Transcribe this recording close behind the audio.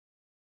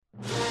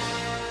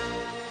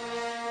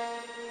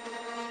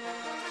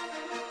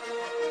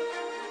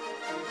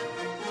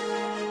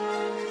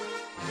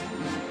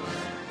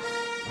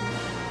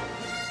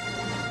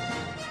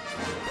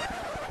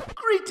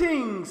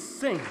Greetings,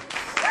 saints.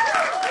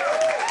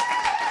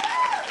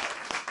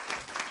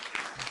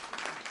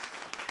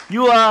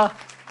 You are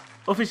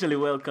officially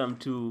welcome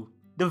to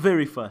the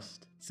very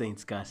first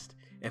Saints Cast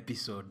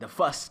episode, the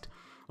first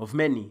of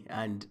many,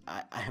 and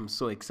I am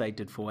so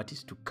excited for what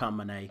is to come,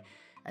 and I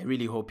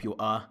really hope you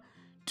are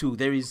too.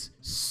 There is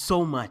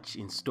so much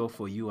in store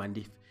for you, and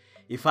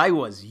if I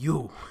was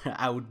you,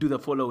 I would do the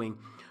following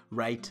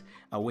right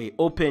away.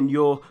 Open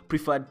your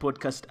preferred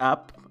podcast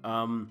app,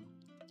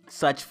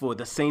 search for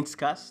the Saints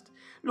Cast,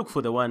 look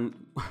for the one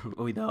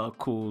with our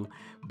cool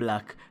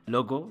black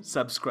logo,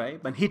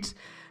 subscribe, and hit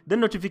the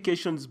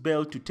notifications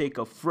bell to take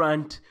a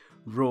front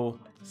row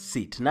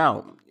seat.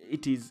 Now,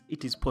 it is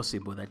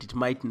possible that it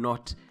might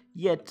not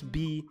yet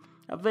be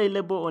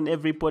available on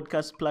every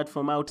podcast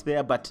platform out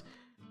there, but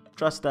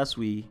trust us,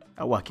 we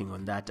are working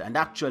on that. And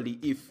actually,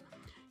 if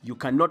you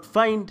cannot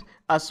find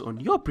us on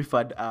your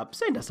preferred app,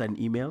 send us an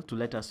email to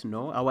let us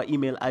know. Our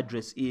email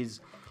address is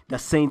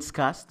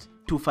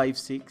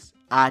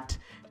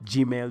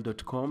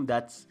thesaintscast256@gmail.com.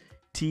 That's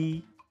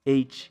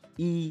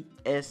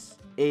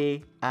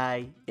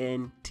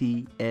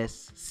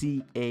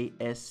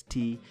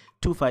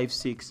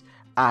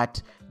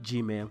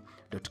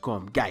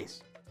THESAINTSCAST256@gmail.com.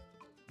 Guys,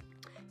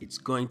 it's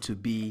going to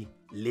be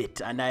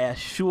lit, and I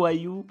assure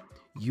you,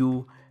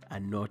 you are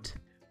not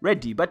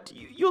ready, but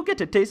you'll get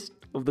a taste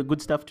of the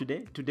good stuff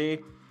today.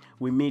 Today,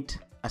 we meet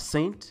a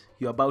saint.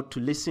 You're about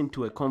to listen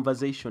to a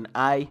conversation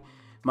I,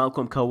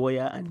 Malcolm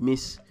Kawoya, and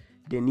Miss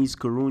Denise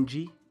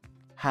Kurunji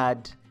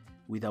had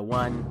with a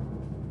one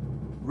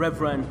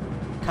Reverend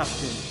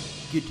Captain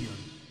Gideon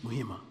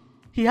Muhima.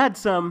 He had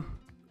some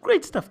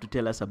great stuff to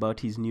tell us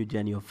about his new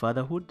journey of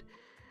fatherhood.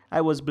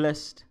 I was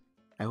blessed.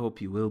 I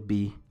hope you will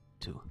be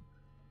too.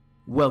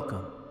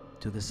 Welcome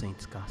to the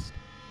Saints Cast.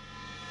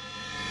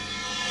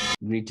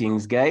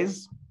 Greetings,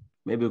 guys.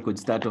 Maybe we could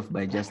start off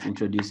by just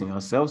introducing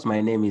ourselves. My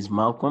name is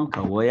Malcolm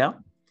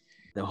Kawoya,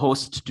 the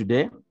host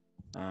today,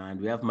 and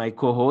we have my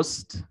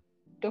co-host,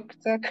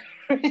 Dr.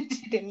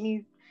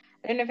 Denise.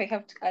 I don't know if I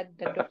have to add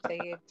the doctor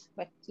yet,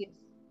 but yes,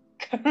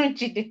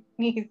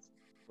 Denise.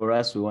 For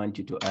us, we want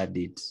you to add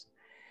it.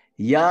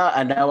 Yeah,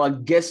 and our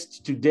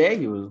guest today,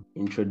 he will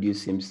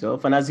introduce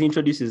himself. And as he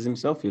introduces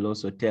himself, he'll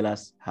also tell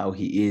us how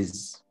he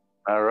is.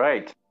 All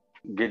right.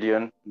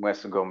 Gideon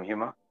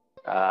Muhima.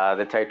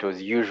 The title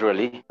is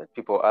usually that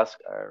people ask,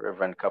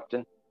 Reverend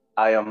Captain.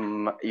 I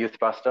am youth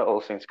pastor,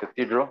 All Saints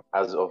Cathedral,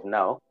 as of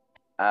now.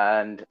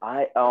 And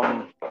I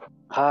am,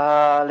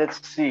 let's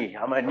see,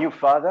 I'm a new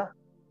father,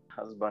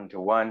 husband to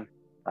one,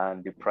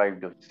 and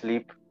deprived of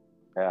sleep.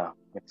 Yeah,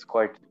 it's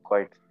quite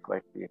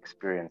the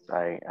experience.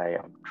 I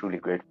am truly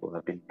grateful.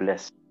 I've been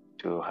blessed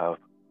to have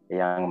a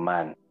young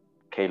man,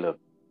 Caleb,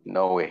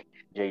 Norway,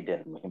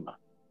 Jaden, Muhima.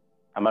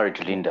 I'm married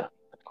to Linda,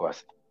 of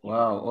course.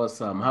 Wow,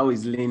 awesome. How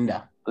is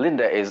Linda?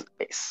 Linda is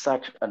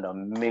such an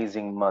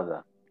amazing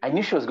mother. I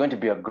knew she was going to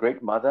be a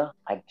great mother.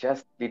 I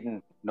just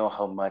didn't know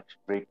how much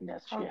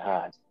greatness she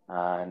had.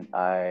 And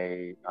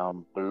I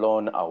am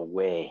blown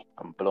away.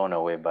 I'm blown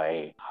away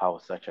by how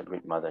such a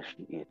great mother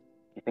she is.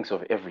 She thinks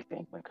of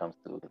everything when it comes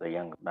to the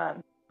young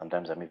man.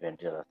 Sometimes I'm even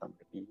jealous. I'm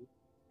like,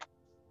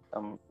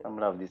 I'm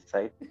love this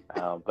side.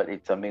 But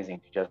it's amazing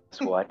to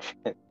just watch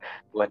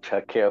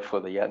her care for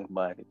the young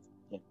man. It's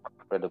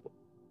incredible.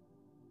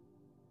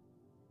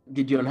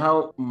 Gideon,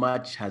 how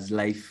much has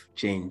life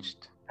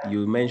changed?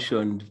 You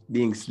mentioned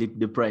being sleep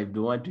deprived.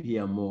 We want to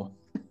hear more.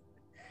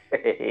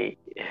 Hey.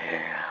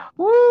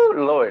 Woo,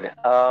 Lord.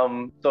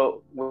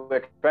 So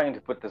we're trying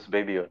to put this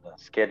baby on a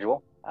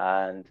schedule,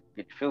 and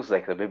it feels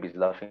like the baby's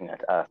laughing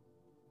at us.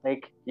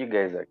 Like, you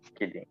guys are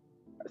kidding.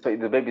 So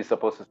the baby's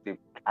supposed to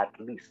sleep at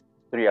least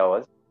 3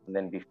 hours and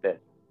then be fed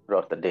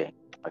throughout the day.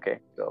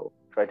 Okay, so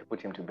try to put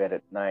him to bed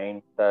at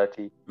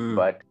 9:30,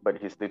 but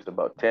he sleeps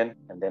about 10,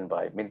 and then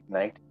by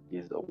midnight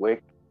he's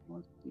awake, he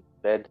wants to be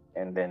fed,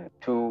 and then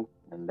 2,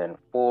 and then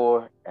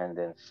 4, and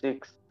then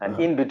 6, and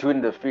in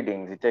between the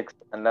feedings it takes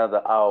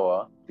another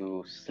hour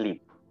to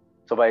sleep.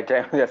 So by the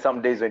time, there are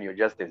some days when you're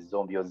just a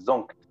zombie, you're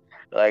zonked.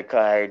 Like,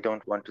 I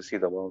don't want to see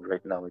the world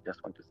right now, I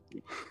just want to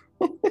sleep.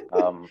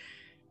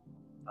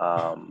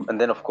 And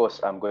then of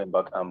course I'm going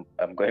back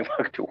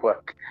to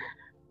work.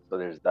 So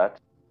there's that.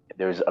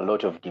 There's a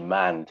lot of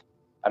demand.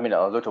 I mean,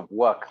 a lot of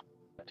work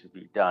to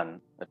be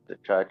done at the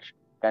church.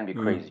 Can be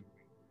crazy.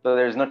 So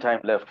there's no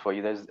time left for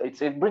you.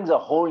 It brings a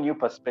whole new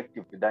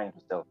perspective to dying to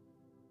self.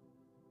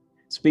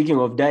 Speaking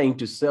of dying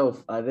to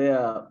self, are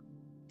there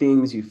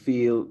things you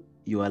feel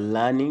you are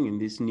learning in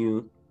this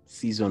new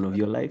season of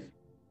your life?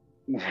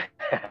 Yeah,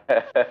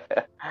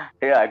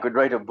 I could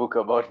write a book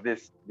about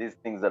these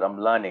things that I'm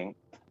learning.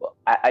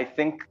 I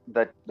think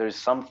that there's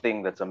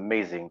something that's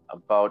amazing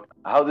about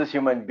how this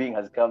human being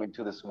has come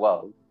into this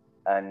world,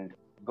 and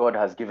God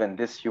has given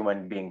this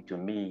human being to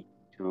me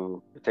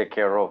to take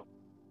care of.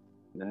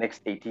 In the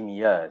next 18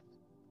 years,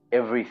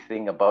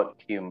 everything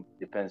about him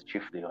depends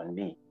chiefly on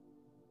me.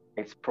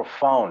 It's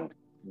profound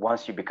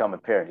once you become a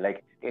parent.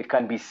 Like, it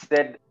can be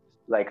said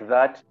like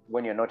that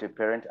when you're not a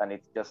parent, and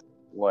it's just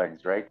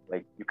words, right?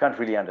 Like, you can't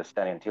really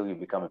understand until you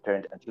become a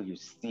parent, until you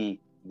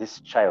see this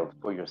child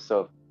for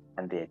yourself,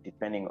 and they're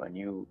depending on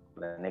you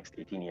for the next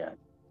 18 years.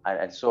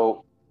 And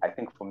so I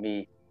think for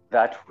me,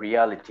 that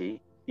reality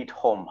hit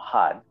home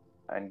hard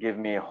and gave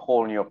me a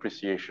whole new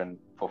appreciation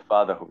for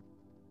fatherhood.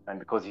 And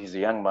because he's a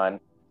young man,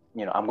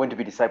 I'm going to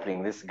be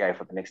discipling this guy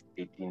for the next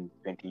 18,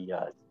 20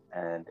 years.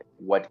 And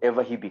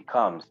whatever he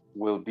becomes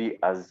will be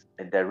as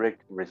a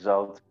direct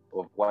result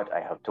of what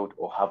I have taught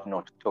or have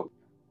not taught.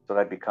 So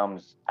that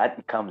becomes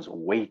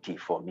weighty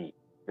for me,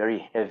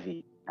 very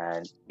heavy.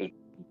 And it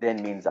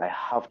then means I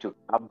have to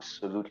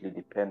absolutely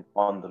depend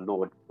on the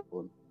Lord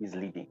for his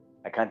leading.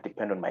 I can't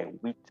depend on my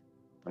wit,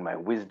 on my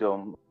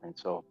wisdom. And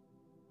so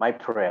my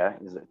prayer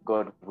is that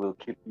God will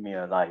keep me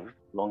alive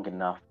long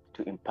enough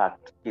to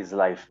impact his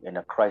life in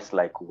a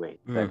Christ-like way,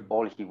 that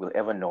all he will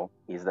ever know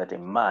is that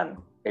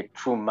a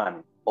true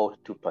man, ought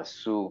to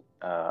pursue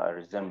a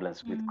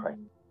resemblance with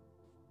Christ.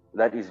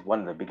 That is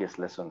one of the biggest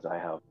lessons I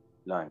have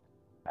learned.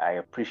 I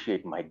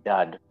appreciate my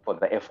dad for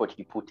the effort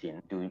he put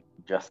in to do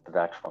just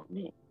that for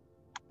me.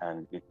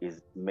 And it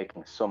is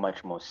making so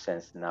much more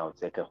sense now.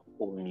 It's like a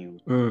whole new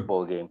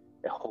ball game,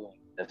 a whole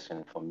new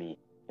lesson for me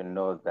to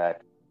know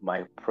that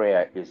my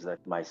prayer is that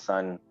my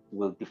son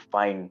will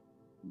define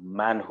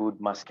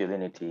manhood,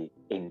 masculinity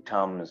in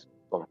terms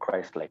of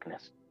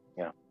Christ-likeness.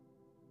 Yeah.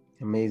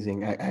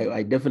 Amazing.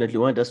 I definitely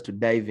want us to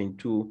dive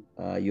into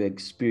your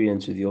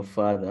experience with your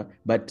father.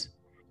 But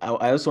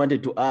I also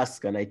wanted to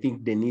ask, and I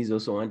think Denise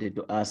also wanted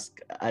to ask,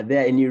 are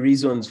there any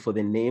reasons for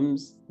the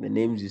names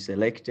you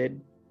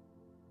selected?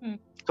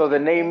 So the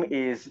name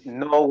is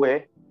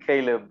Norway,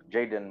 Caleb,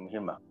 Jaden,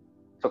 Muhima.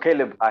 So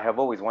Caleb, I have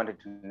always wanted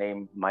to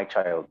name my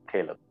child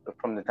Caleb.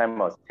 From the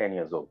time I was 10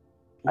 years old.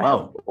 Wow. I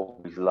have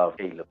always loved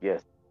Caleb,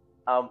 yes.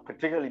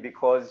 Particularly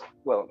because,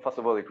 well, first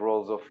of all, it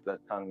rolls off the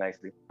tongue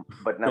nicely.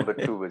 But number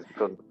two is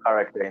because the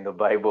character in the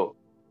Bible,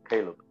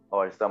 Caleb,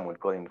 or as some would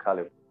call him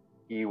Caleb,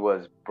 he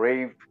was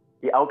brave.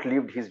 He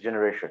outlived his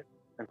generation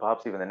and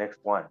perhaps even the next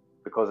one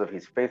because of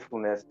his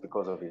faithfulness,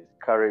 because of his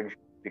courage,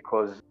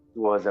 because he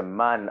was a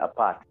man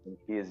apart in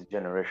his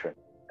generation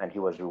and he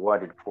was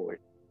rewarded for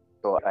it.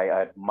 So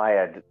I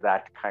admired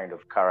that kind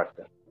of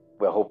character.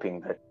 We're hoping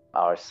that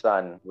our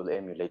son will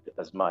emulate it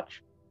as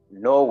much.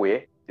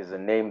 Norway is a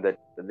name that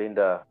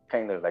Linda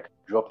kind of like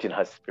dropped in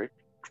her spirit.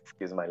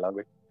 Excuse my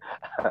language.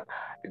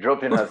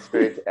 Dropped in her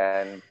spirit,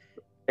 and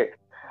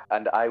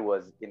I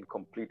was in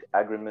complete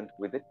agreement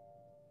with it.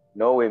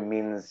 Norway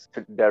means,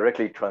 to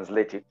directly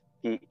translate it,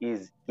 he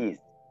is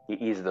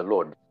the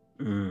Lord.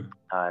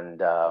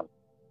 And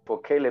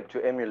for Caleb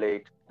to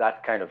emulate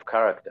that kind of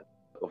character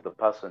of the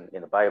person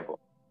in the Bible,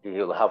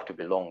 he'll have to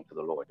belong to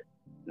the Lord.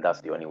 And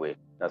that's the only way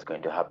that's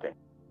going to happen.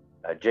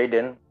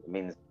 Jaden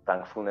means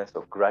thankfulness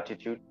of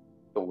gratitude.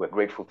 So we're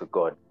grateful to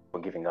God for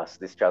giving us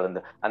this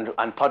child.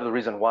 And part of the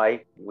reason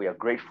why we are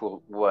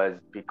grateful was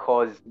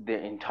because the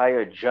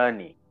entire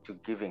journey to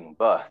giving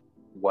birth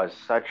was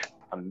such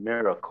a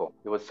miracle.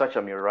 It was such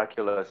a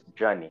miraculous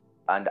journey.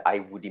 And I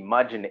would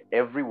imagine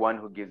everyone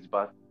who gives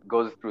birth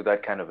goes through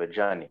that kind of a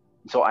journey.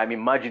 So I'm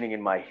imagining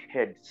in my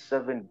head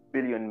 7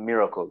 billion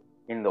miracles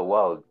in the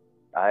world.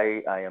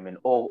 I am in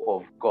awe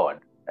of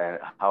God and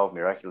how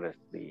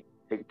miraculously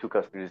it took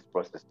us through this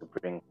process to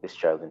bring this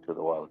child into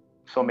the world.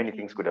 So many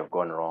things could have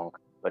gone wrong,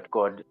 but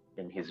God,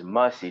 in his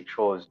mercy,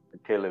 chose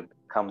Caleb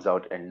comes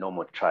out a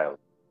normal child.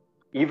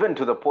 Even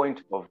to the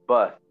point of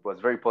birth, it was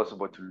very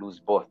possible to lose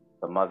both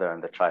the mother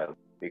and the child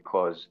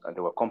because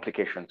there were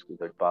complications with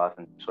the birth,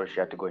 and so she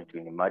had to go into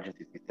an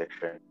emergency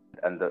C-section.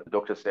 And the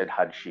doctor said,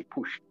 had she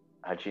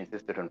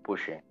insisted on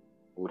pushing,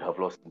 we would have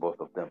lost both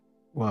of them.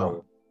 Wow.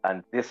 So,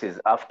 and this is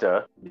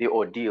after the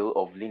ordeal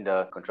of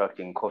Linda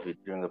contracting COVID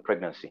during the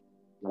pregnancy,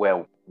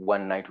 where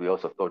one night we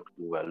also thought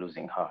we were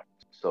losing her.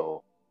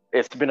 So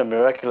it's been a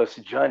miraculous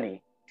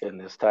journey in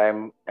this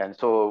time. And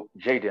so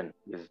Jaden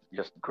is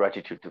just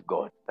gratitude to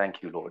God.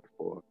 Thank you, Lord,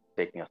 for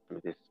taking us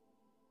through this.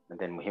 And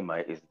then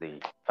Muhima is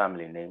the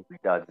family name, my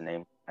dad's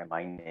name, and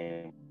my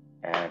name.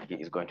 And he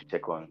is going to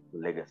take on the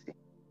legacy,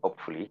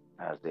 hopefully,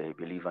 as a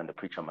believer and a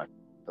preacher man.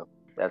 So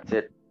that's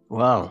it.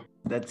 Wow,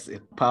 that's a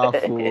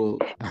powerful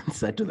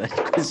answer to that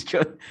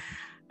question.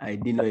 I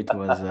didn't know it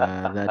was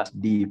that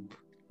deep.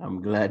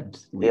 I'm glad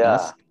we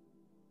asked.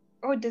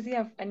 Oh, does he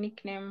have a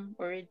nickname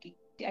already?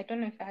 I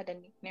don't know if I had a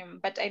nickname,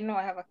 but I know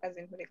I have a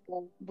cousin who like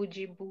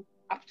Bujibu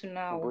up to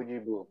now.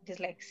 Bujibu. It is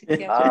like 6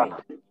 years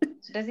old.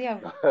 So does he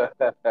have?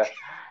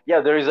 Yeah,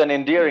 there is an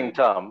endearing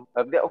term.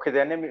 There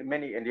are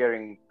many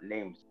endearing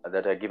names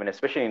that are given,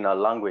 especially in our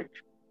language.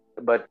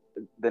 But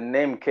the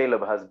name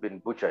Caleb has been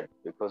butchered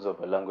because of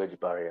a language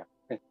barrier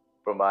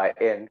from our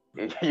end.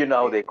 You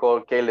know, they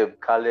call Caleb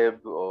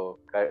or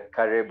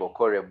Kareb or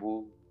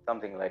Korebu,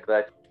 something like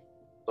that.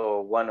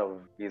 So one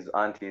of his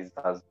aunties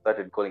has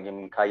started calling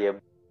him Kayeb,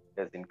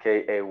 as in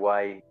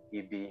Kayeb.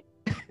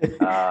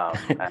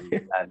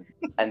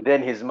 And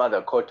then his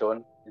mother caught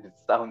on. It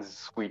sounds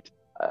sweet.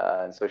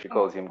 So she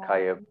calls him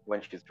Kayeb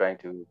when she's trying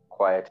to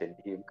quieten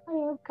him.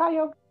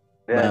 Kayeb.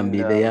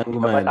 Bambi, the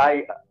young man.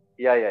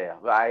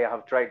 But I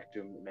have tried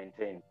to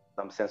maintain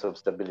some sense of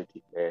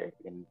stability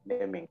in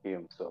naming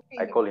him. So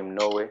I call him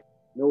Norway.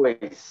 no way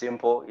it's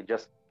simple.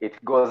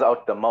 It goes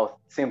out the mouth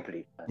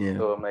simply. Yeah.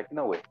 So I'm like,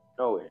 no way,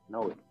 no way,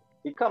 no way.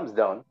 It comes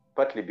down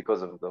partly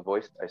because of the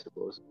voice, I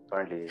suppose.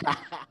 Apparently, I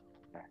have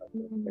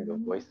that kind of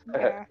voice.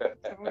 Yeah,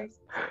 it's a voice.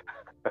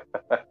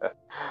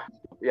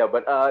 Yeah,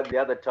 but the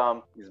other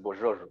term is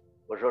Bojojo.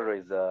 Bojojo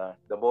is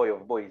the boy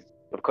of boys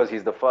because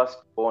he's the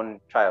firstborn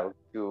child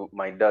to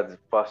my dad's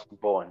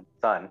firstborn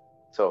son.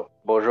 So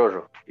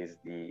Bojojo is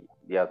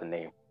the other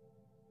name.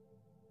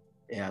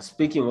 Yeah.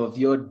 Speaking of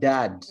your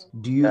dad,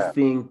 do you Yeah.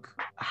 think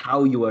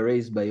how you were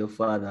raised by your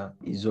father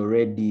is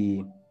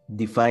already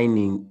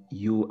defining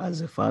you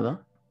as a father?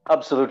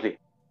 Absolutely.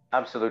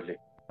 Absolutely.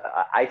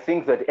 I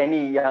think that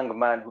any young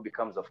man who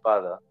becomes a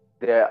father,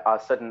 there are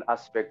certain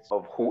aspects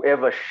of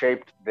whoever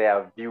shaped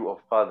their view of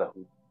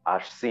fatherhood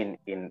are seen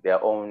in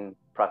their own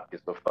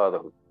practice of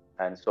fatherhood.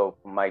 And so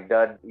my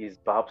dad is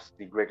perhaps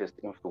the greatest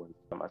influence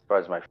as far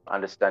as my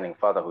understanding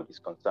fatherhood is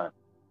concerned.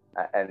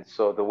 And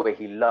so the way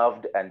he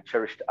loved and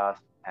cherished us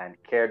and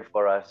cared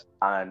for us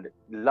and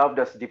loved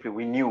us deeply,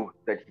 we knew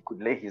that he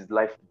could lay his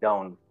life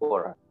down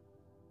for us.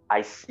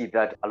 I see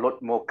that a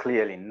lot more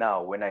clearly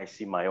now when I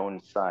see my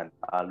own son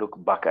look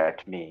back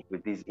at me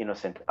with these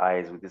innocent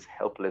eyes, with this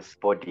helpless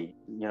body,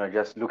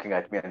 just looking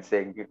at me and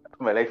saying,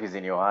 my life is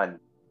in your hand.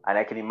 And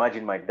I can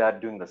imagine my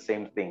dad doing the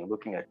same thing,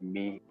 looking at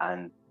me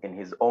and in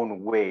his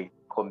own way,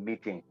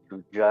 committing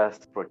to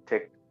just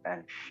protect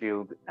and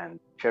shield and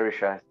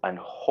cherish us and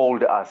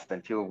hold us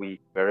until we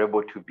were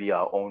able to be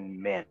our own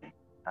men.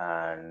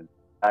 And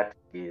that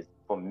is,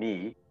 for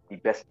me, the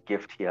best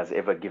gift he has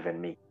ever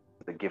given me,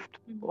 the gift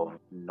of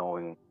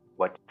knowing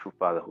what true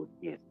fatherhood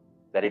is.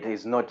 That it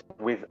is not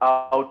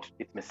without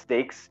its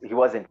mistakes. He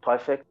wasn't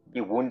perfect.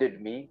 He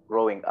wounded me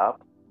growing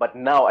up. But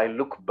now I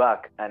look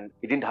back and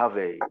he didn't have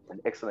an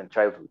excellent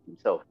childhood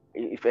himself.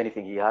 If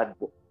anything, he had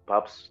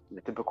perhaps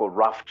the typical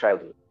rough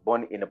childhood.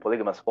 Born in a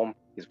polygamous home,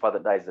 his father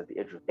dies at the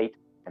age of 8.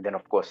 And then,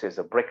 of course, there's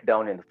a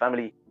breakdown in the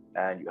family,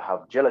 and you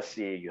have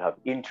jealousy, you have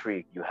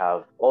intrigue, you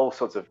have all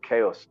sorts of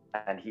chaos.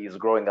 And he is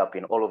growing up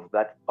in all of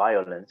that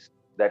violence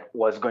that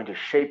was going to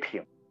shape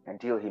him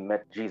until he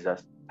met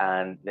Jesus.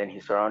 And then he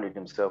surrounded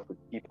himself with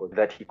people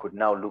that he could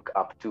now look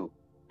up to.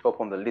 Top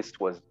on the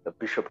list was the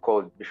bishop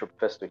called Bishop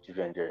Festo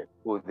Chivenjere,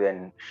 who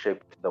then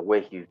shaped the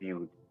way he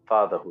viewed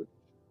fatherhood.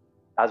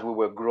 As we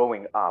were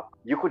growing up,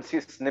 you could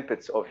see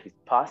snippets of his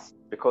past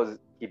because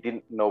he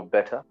didn't know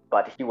better,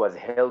 but he was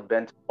hell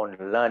bent on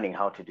learning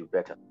how to do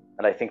better.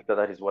 And I think that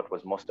that is what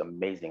was most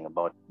amazing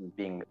about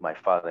being my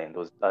father in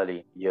those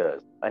early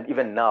years. And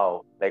even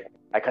now, like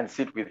I can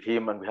sit with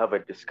him and we have a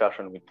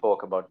discussion, we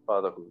talk about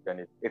fatherhood,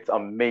 and it's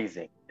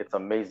amazing. It's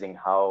amazing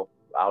how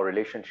our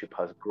relationship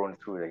has grown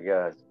through the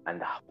years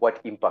and what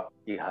impact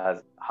he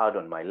has had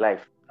on my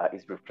life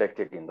is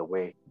reflected in the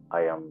way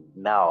I am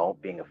now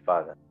being a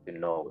father to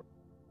Norway.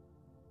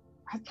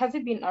 Has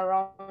it been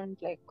around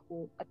like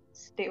who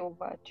stay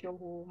over at your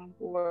home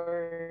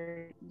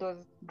or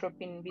those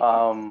drop-in visits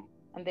Um,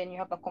 and then you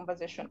have a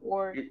conversation,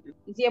 or it,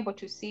 is he able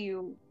to see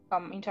you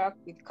interact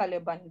with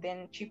Caleb and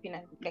then chip in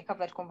and like have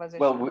that well,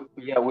 conversation?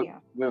 Yeah.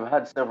 we've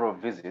had several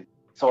visits.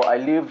 So I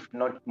live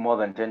not more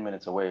than 10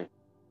 minutes away,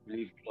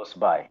 live close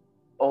by.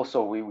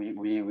 Also,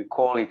 we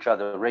call each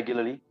other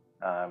regularly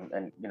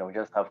and,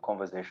 just have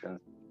conversations.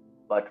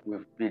 But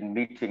we've been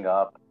meeting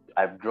up.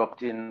 I've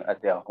dropped in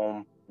at their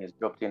home. He's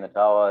dropped in at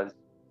ours.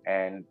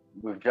 And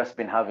we've just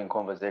been having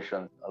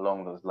conversations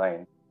along those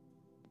lines.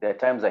 There are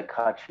times I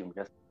catch him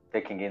just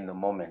taking in the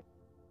moment.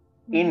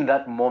 In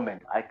that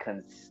moment, I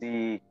can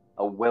see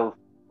a wealth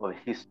of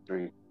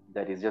history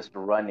that is just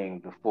running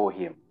before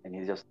him. And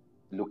he's just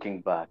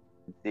looking back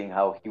and seeing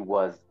how he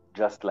was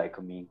just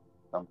like me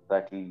some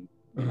 30,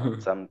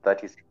 some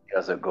 36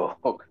 years ago.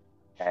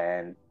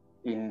 And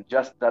in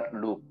just that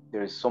loop,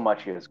 there is so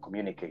much he has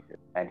communicated.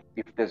 And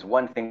if there's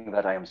one thing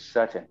that I am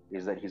certain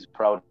is that he's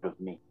proud of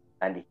me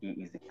and he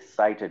is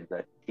excited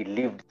that he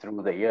lived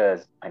through the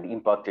years and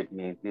impacted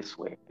me this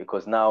way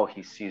because now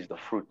he sees the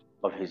fruit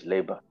of his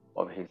labor,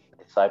 of his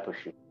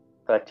discipleship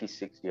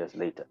 36 years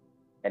later.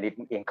 And it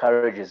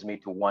encourages me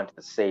to want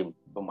the same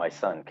for my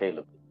son,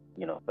 Caleb.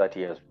 30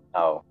 years from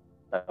now,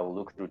 I will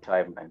look through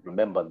time and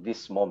remember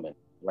this moment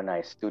when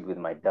I stood with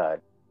my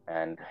dad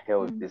and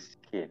held this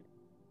kid,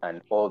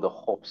 and all the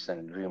hopes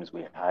and dreams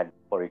we had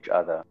for each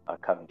other are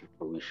coming to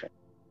fruition.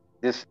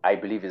 This, I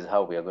believe, is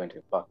how we are going to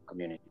impact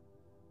community.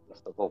 That's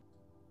the hope.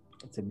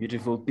 It's a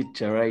beautiful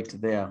picture right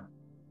there.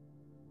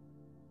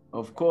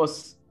 Of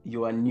course,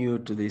 you are new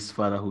to this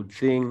fatherhood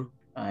thing,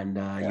 and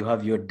you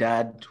have your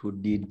dad who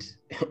did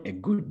a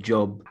good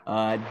job.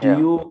 Do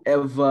you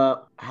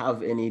ever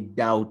have any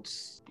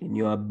doubts in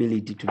your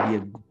ability to be a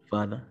good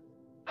father?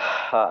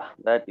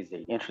 That is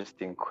an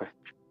interesting question.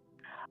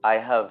 I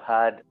have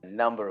had a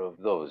number of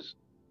those.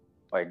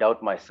 I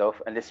doubt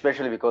myself, and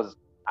especially because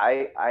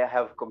I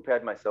have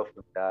compared myself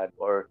to dad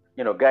or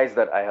guys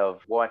that I have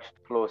watched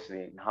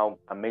closely and how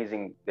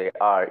amazing they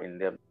are in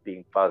them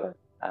being fathers.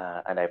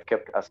 And I've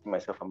kept asking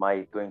myself, am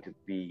I going to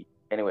be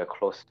anywhere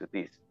close to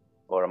this,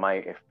 or am I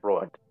a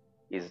fraud?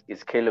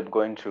 Is Caleb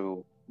going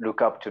to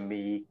look up to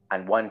me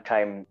and one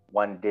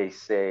day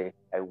say,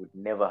 I would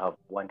never have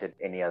wanted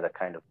any other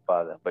kind of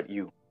father but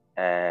you.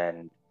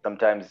 And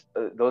sometimes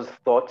those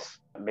thoughts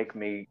make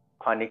me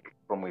panic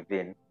from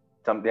within.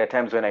 There are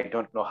times when I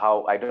don't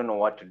know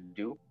what to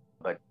do,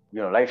 but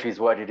life is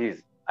what it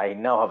is. I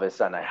now have a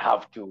son. I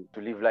have to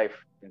live life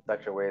in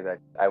such a way that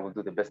I will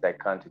do the best I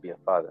can to be a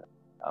father.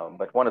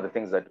 But one of the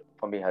things that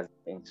for me has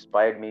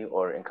inspired me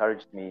or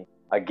encouraged me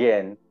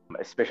again,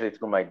 especially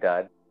through my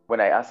dad, when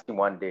I asked him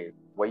one day,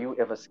 were you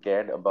ever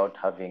scared about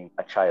having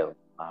a child?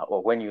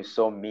 Or when you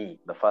saw me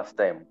the first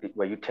time,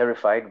 were you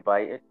terrified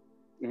by it?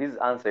 His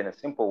answer in a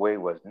simple way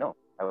was no,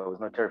 I was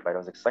not terrified. I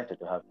was excited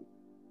to have you.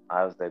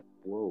 I was like,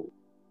 whoa.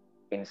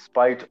 In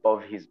spite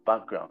of his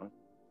background,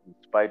 in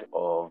spite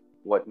of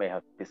what may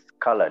have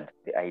discolored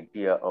the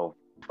idea of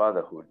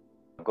fatherhood,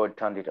 God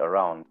turned it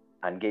around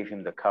and gave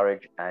him the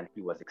courage, and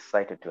he was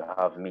excited to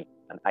have me.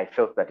 And I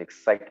felt that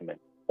excitement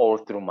all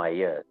through my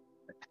years.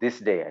 To this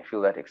day, I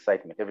feel that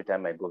excitement. Every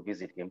time I go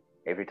visit him,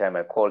 every time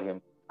I call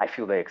him, I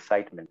feel the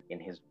excitement in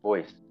his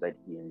voice that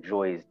he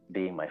enjoys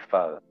being my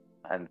father.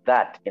 And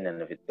that in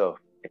and of itself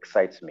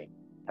excites me.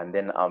 And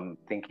then I'm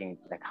thinking,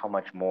 like, how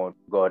much more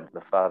God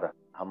the Father,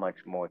 how much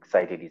more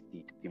excited is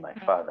he to be my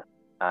father?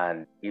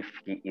 And if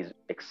he is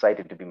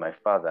excited to be my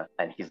father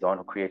and he's the one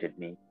who created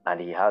me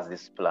and he has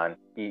this plan,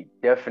 he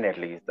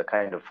definitely is the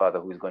kind of father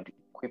who is going to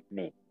equip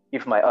me.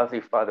 If my earthly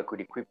father could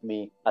equip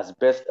me as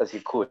best as he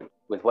could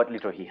with what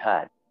little he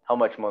had, how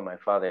much more my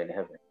Father in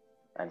heaven?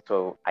 And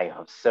so I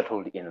have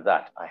settled in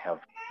that. I have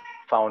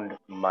found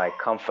my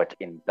comfort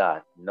in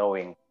that,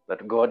 knowing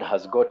that God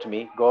has got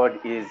me. God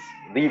is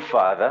the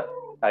Father.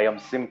 I am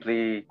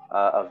simply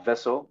a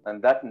vessel.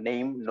 And that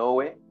name,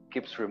 Noe,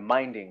 keeps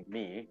reminding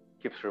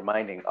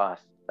us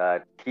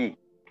that he,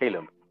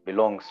 Caleb,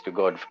 belongs to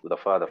God the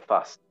Father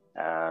first.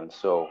 And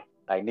so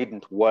I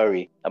needn't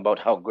worry about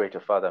how great a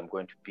father I'm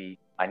going to be.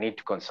 I need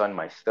to concern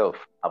myself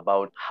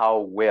about how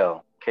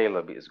well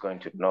Caleb is going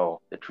to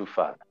know the true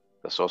Father,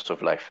 the source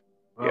of life.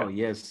 Oh,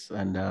 yes.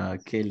 And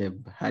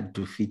Caleb had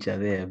to feature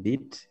there a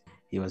bit.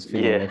 He was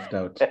feeling left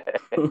out.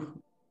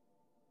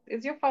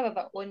 Is your father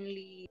the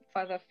only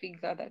father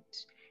figure that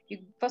you,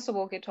 first of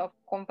all, get to have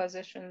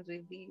conversations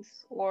with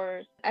these?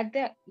 Or are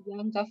there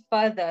younger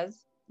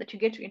fathers that you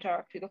get to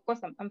interact with? Of course,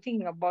 I'm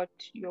thinking about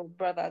your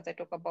brother as I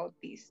talk about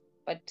this,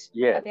 but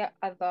are there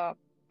other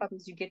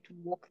fathers you get to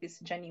walk this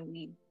journey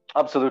with?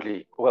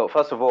 Absolutely. Well,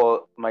 first of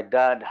all, my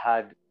dad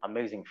had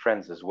amazing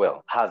friends as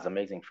well, has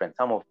amazing friends.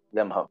 Some of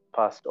them have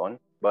passed on,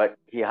 but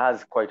he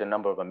has quite a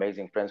number of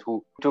amazing friends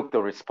who took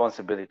the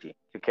responsibility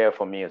to care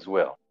for me as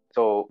well.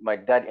 So my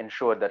dad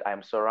ensured that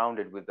I'm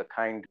surrounded with the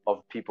kind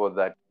of people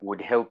that would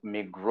help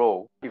me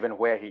grow even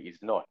where he is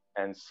not.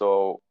 And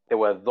so there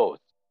were those.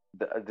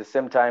 At the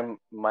same time,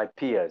 my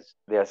peers,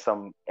 there are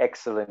some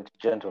excellent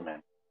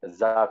gentlemen.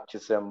 Zach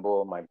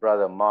Chisembo, my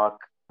brother Mark,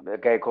 a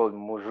guy called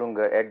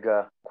Mujunga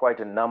Edgar, quite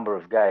a number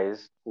of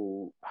guys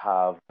who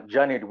have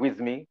journeyed with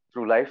me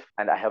through life,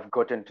 and I have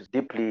gotten to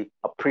deeply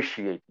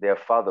appreciate their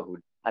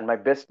fatherhood. And my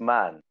best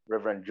man,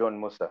 Reverend John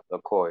Musa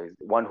Okoy, is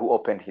the one who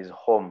opened his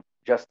home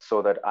just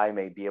so that I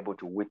may be able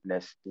to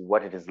witness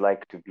what it is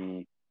like to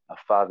be a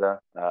father,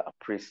 a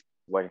priest,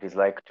 what it is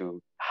like to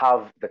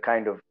have the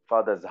kind of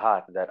father's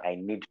heart that I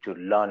need to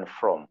learn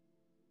from.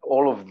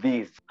 All of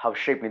these have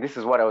shaped me. This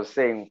is what I was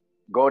saying.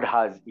 God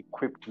has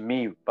equipped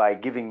me by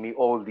giving me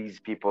all these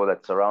people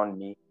that surround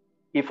me.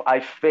 If I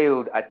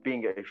failed at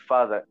being a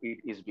father, it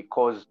is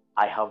because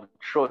I have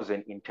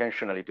chosen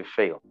intentionally to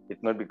fail.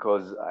 It's not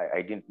because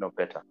I didn't know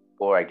better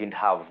or I didn't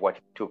have what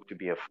it took to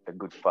be a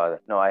good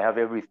father. No, I have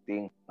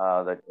everything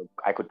that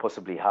I could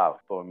possibly have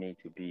for me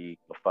to be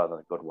the father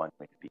that God wants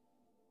me to be.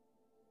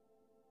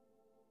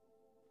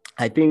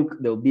 I think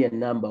there'll be a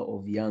number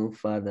of young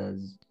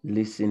fathers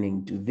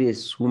listening to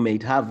this who may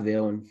have their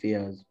own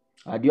fears.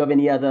 Do you have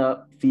any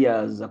other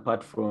fears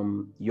apart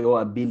from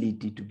your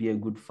ability to be a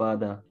good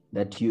father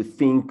that you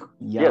think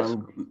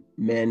young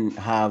men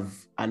have,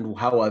 and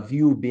how have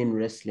you been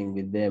wrestling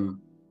with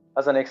them?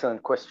 That's an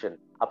excellent question.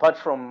 Apart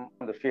from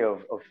the fear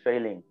of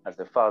failing as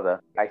a father,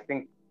 I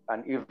think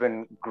an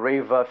even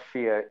graver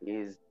fear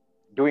is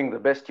doing the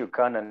best you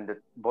can and the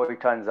boy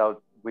turns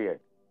out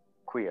weird,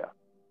 queer,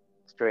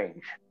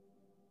 strange,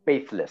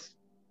 faithless.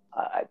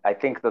 I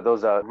think that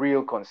those are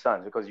real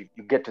concerns because you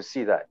get to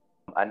see that.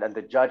 And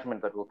the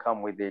judgment that will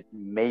come with it.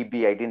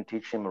 Maybe I didn't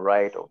teach him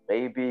right, or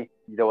maybe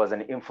there was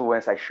an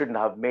influence. I shouldn't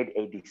have made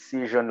a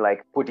decision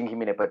like putting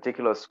him in a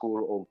particular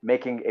school or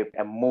making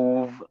a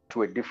move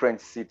to a different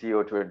city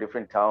or to a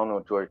different town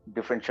or to a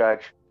different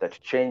church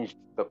that changed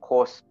the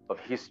course of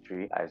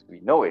history as we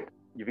know it.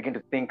 You begin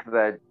to think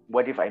that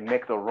what if I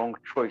make the wrong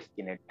choice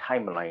in a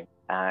timeline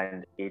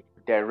and it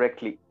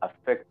directly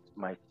affects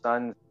my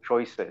son's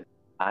choices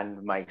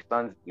and my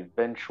son's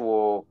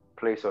eventual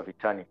place of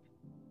eternity?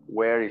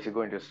 Where is he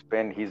going to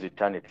spend his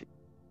eternity?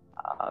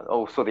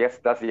 So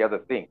that's the other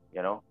thing,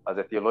 as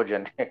a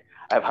theologian,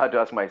 I've had to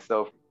ask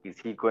myself, is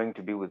he going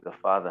to be with the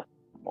Father,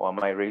 or am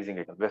I raising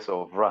a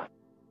vessel of wrath?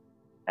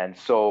 And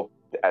so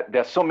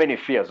there are so many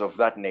fears of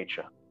that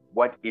nature.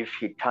 What if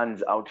he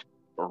turns out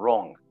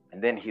wrong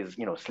and then he's,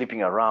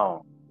 sleeping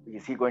around?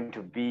 Is he going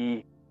to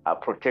be a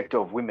protector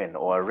of women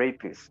or a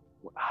rapist?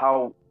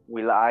 How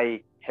will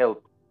I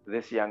help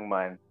this young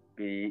man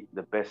be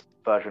the best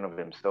version of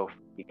himself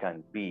he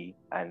can be?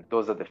 And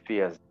those are the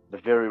fears, the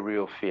very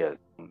real fears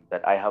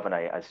that I have, and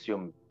I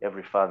assume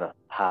every father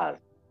has.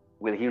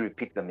 Will he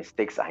repeat the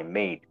mistakes I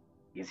made?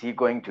 Is he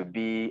going to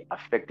be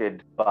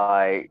affected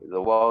by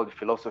the world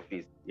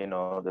philosophies? The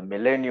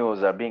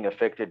millennials are being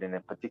affected in a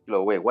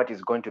particular way. What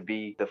is going to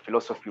be the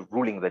philosophy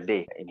ruling the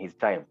day in his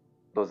time?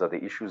 Those are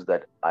the issues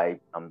that I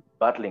am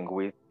battling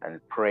with and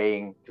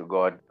praying to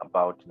God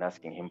about and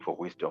asking him for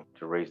wisdom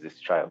to raise this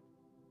child.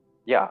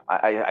 Yeah,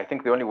 I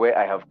think the only way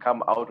I have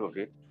come out of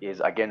it is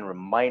again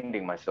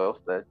reminding myself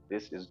that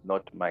this is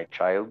not my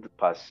child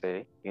per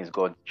se, he's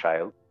God's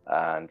child.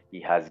 And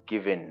he has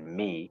given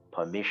me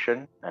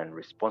permission and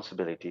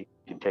responsibility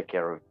to take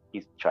care of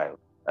his child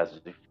as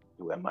if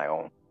he were my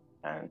own.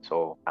 And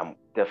so I'm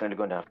definitely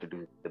going to have to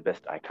do the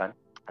best I can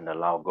and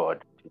allow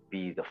God to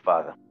be the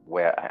father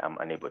where I am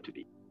unable to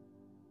be.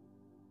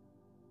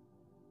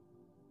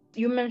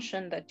 You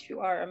mentioned that you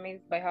are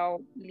amazed by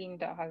how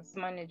Linda has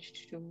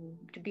managed to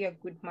be a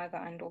good mother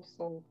and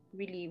also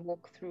really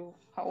walk through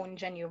her own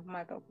journey of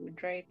motherhood,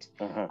 right?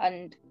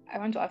 And I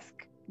want to ask,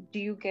 do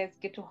you guys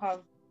get to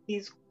have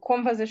these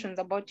conversations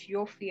about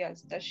your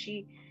fears? Does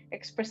she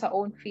express her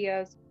own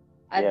fears?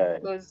 Are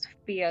those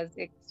fears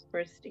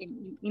expressed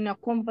in a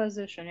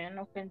conversation, in an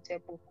open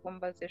table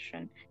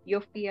conversation?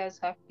 Your fears,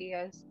 her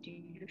fears, do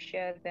you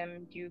share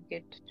them? Do you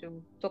get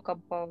to talk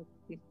about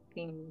these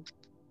things?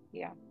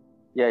 Yeah.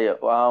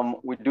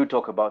 We do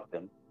talk about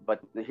them, but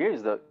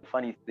here's the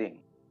funny thing.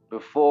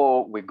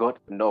 Before we got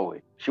to know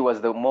it, she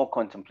was the more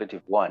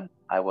contemplative one.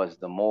 I was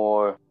the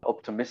more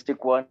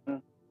optimistic one,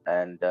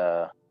 and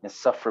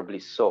insufferably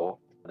so.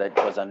 That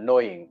was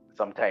annoying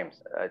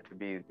sometimes to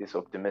be this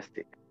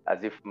optimistic,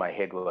 as if my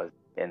head was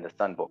in the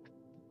sandbox.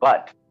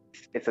 But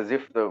it's as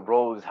if the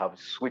roles have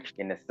switched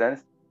in a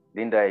sense.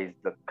 Linda is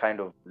the kind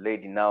of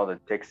lady now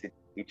that takes it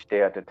each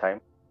day at a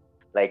time.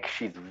 Like,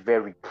 she's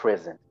very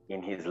present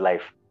in his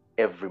life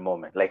every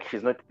moment. Like,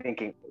 she's not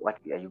thinking, what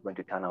are you going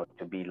to turn out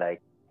to be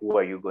like? Who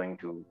are you going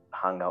to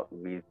hang out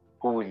with?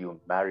 Who will you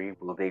marry?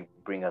 Will they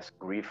bring us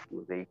grief?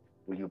 Will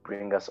you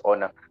bring us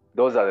honor?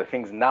 Those are the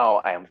things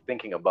now I am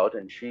thinking about,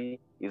 and she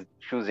is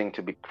choosing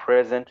to be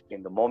present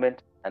in the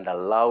moment and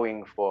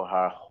allowing for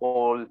her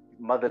whole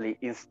motherly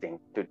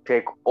instinct to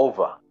take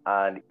over.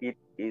 And it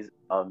is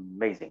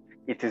amazing.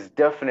 It is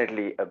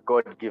definitely a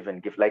God-given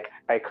gift. Like,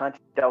 I can't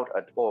doubt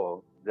at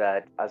all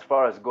that as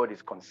far as God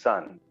is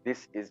concerned,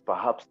 this is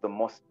perhaps the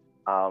most,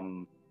 I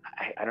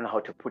don't know how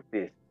to put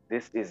this.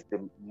 This is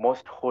the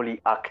most holy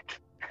act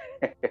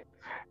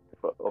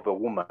of a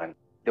woman.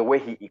 The way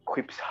he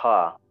equips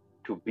her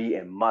to be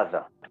a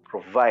mother, to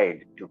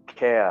provide, to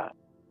care.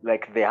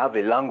 Like, they have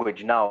a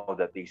language now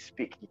that they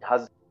speak.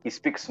 He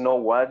speaks no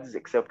words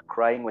except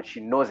crying, when she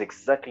knows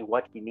exactly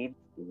what he needs,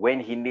 when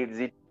he needs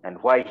it, and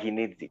why he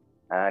needs it.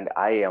 And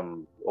I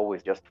am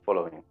always just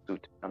following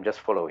suit. I'm just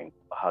following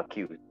her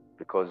cues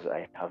because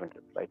I haven't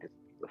the slightest,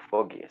 the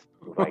foggiest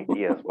of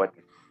ideas what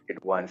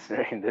it wants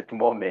in that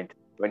moment.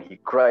 When he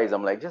cries,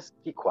 I'm like, just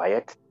be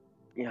quiet.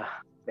 Yeah.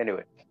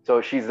 Anyway,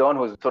 so she's the one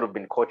who's sort of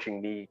been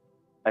coaching me.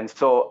 And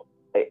so,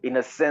 in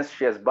a sense,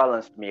 she has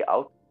balanced me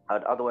out.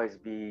 I'd otherwise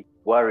be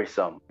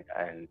worrisome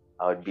and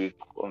I would be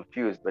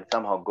confused, but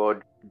somehow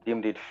God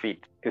deemed it fit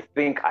to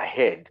think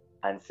ahead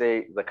and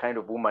say the kind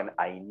of woman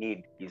I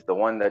need is the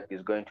one that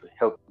is going to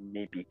help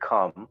me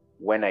become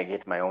when I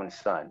get my own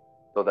son,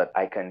 so that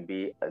I can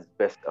be as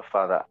best a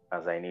father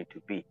as I need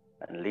to be.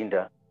 And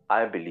Linda,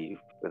 I believe,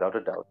 without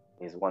a doubt,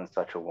 is one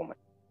such a woman.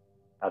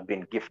 I've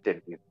been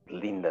gifted with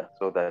Linda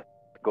so that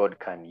God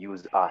can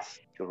use us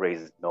to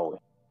raise Noah.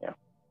 Yeah.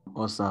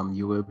 Awesome.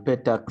 You will pay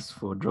tax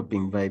for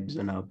dropping vibes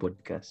on our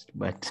podcast,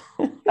 but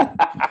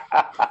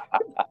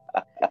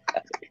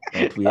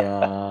but we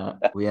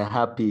are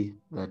happy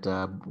that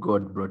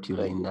God brought you,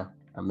 Linda.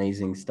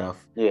 Amazing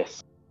stuff.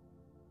 Yes.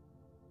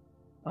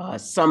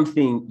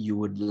 Something you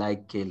would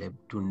like Caleb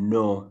to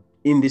know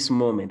in this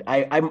moment.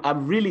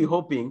 I'm really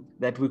hoping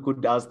that we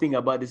could. I was thinking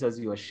about this as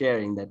you were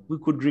sharing, that we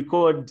could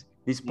record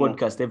this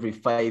podcast every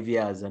 5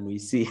 years, and we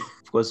see,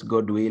 of course,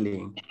 God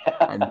willing,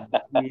 and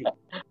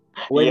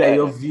whether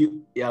your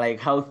view, like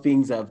how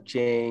things have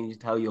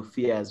changed, how your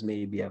fears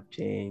maybe have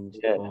changed,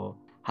 or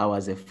how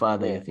as a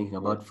father you're thinking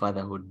about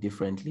fatherhood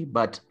differently.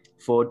 But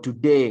for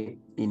today,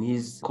 in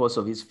his course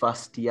of his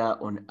first year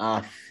on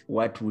earth,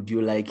 what would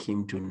you like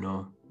him to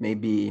know?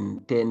 Maybe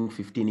in 10,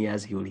 15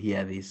 years, he'll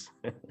hear this.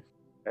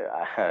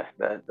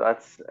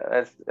 That's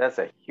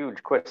a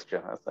huge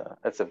question.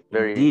 That's a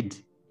very, Indeed,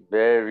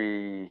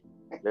 very,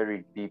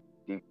 very deep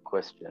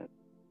question.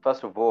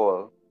 First of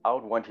all, I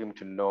would want him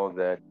to know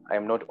that I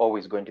am not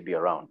always going to be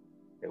around.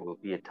 There will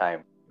be a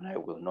time when I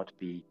will not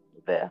be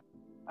there.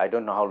 I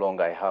don't know how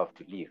long I have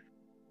to live,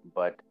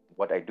 but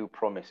what I do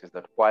promise is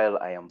that while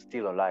I am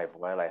still alive,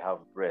 while I have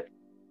breath,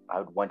 I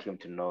would want him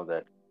to know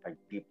that I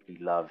deeply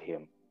love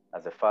him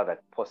as a father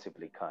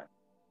possibly can.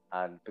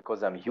 And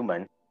because I'm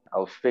human,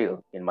 I'll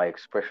fail in my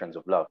expressions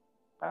of love.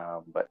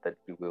 But that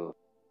He will,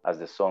 as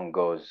the song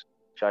goes,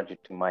 charge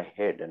it to my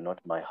head and not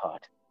my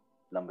heart.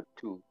 Number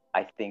two,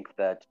 I think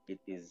that it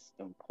is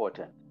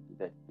important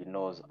that He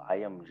knows I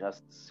am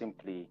just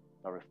simply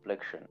a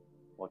reflection,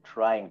 or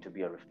trying to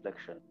be a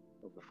reflection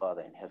of the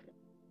Father in heaven,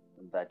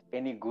 and that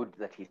any good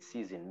that He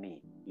sees in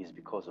me is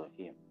because of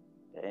Him.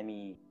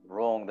 Any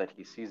wrong that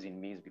He sees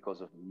in me is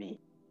because of me,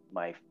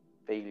 my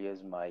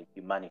failures, my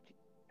humanity.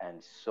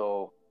 And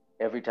so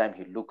every time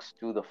He looks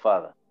to the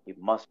Father, He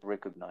must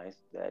recognize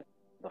that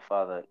the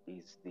Father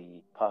is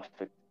the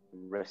perfect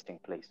resting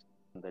place.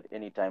 And that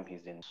anytime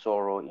He's in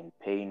sorrow, in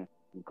pain,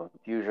 in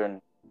confusion,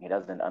 He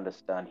doesn't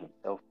understand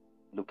Himself,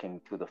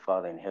 looking to the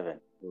Father in heaven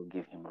will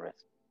give Him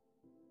rest.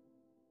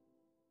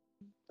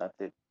 That's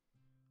it.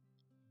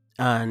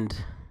 And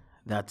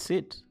that's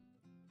it.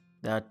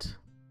 That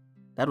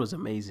was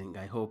amazing.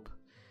 I hope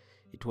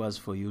it was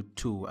for you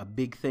too. A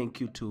big thank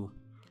you to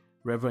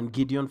Reverend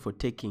Gideon for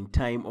taking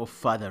time off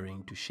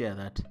fathering to share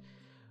that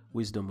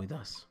wisdom with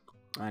us.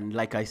 And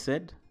like I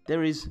said,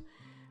 there is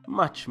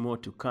much more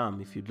to come.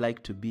 If you'd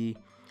like to be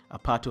a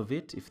part of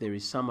it, if there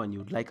is someone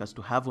you'd like us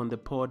to have on the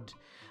pod,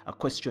 a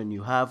question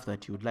you have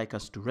that you'd like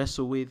us to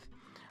wrestle with,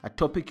 a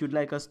topic you'd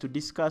like us to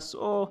discuss,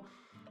 or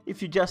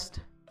if you just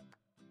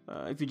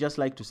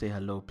like to say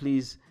hello,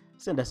 please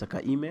send us an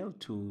email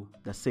to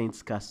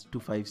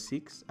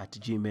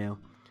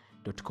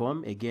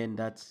thesaintscast256@gmail.com. Again,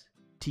 that's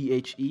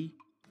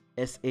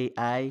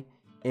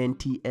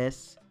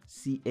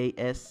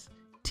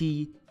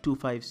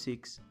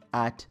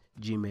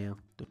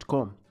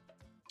THESAINTSCAST256@gmail.com.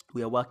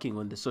 We are working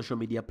on the social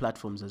media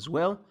platforms as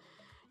well.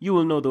 You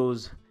will know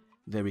those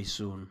very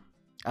soon.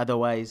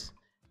 Otherwise,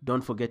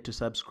 don't forget to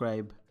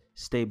subscribe.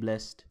 Stay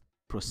blessed.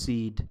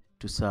 Proceed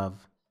to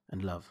serve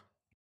and love.